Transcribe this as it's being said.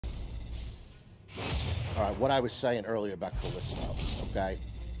All right, what I was saying earlier about Callisto, okay?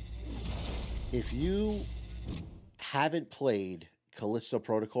 If you haven't played Callisto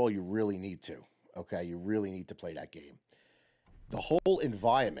Protocol, you really need to, okay? You really need to play that game. The whole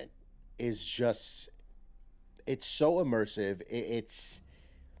environment is just, it's so immersive. It's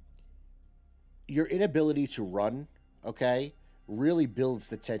your inability to run, okay, really builds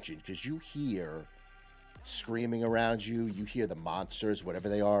the tension because you hear screaming around you. You hear the monsters, whatever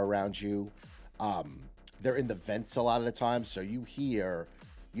they are around you. They're in the vents a lot of the time, so you hear,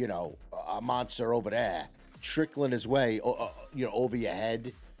 you know, a monster over there trickling his way, you know, over your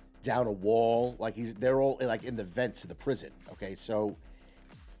head, down a wall. Like they're all like in the vents of the prison. Okay, so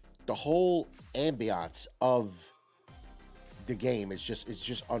the whole ambiance of the game is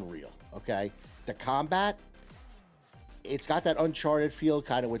just unreal. Okay, the combat, it's got that Uncharted feel,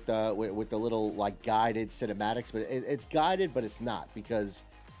 kind of with the little like guided cinematics, but it's guided, but it's not, because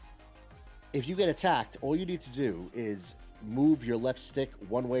if you get attacked, all you need to do is move your left stick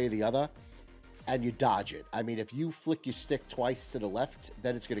one way or the other, and you dodge it. I mean, if you flick your stick twice to the left,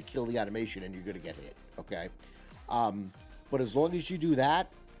 then it's going to kill the animation, and you're going to get hit. Okay, but as long as you do that,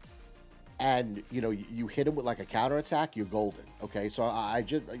 and you know you hit him with like a counterattack, you're golden. Okay, so I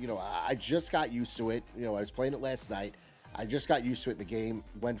just got used to it. You know, I was playing it last night. I just got used to it. The game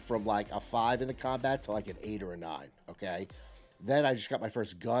went from like a 5 in the combat to like an 8 or a 9. Okay. Then I just got my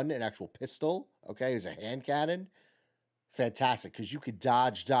first gun, an actual pistol, okay, as a hand cannon. Fantastic, because you could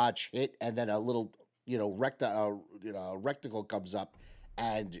dodge, hit, and then a little, you know, rectangle comes up,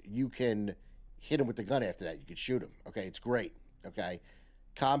 and you can hit him with the gun after that. You can shoot him, okay? It's great, okay?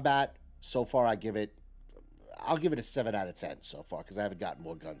 Combat, so far I'll give it a 7 out of 10 so far, because I haven't gotten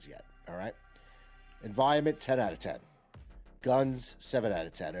more guns yet, all right? Environment, 10 out of 10. Guns, 7 out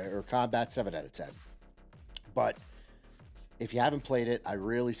of 10, or combat, 7 out of 10. But if you haven't played it, I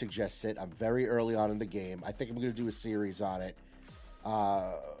really suggest it. I'm very early on in the game. I think I'm going to do a series on it.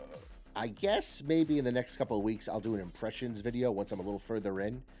 I guess maybe in the next couple of weeks, I'll do an impressions video once I'm a little further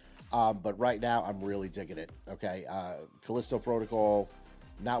in. But right now, I'm really digging it. Okay, Callisto Protocol,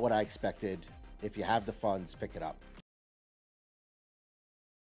 not what I expected. If you have the funds, pick it up.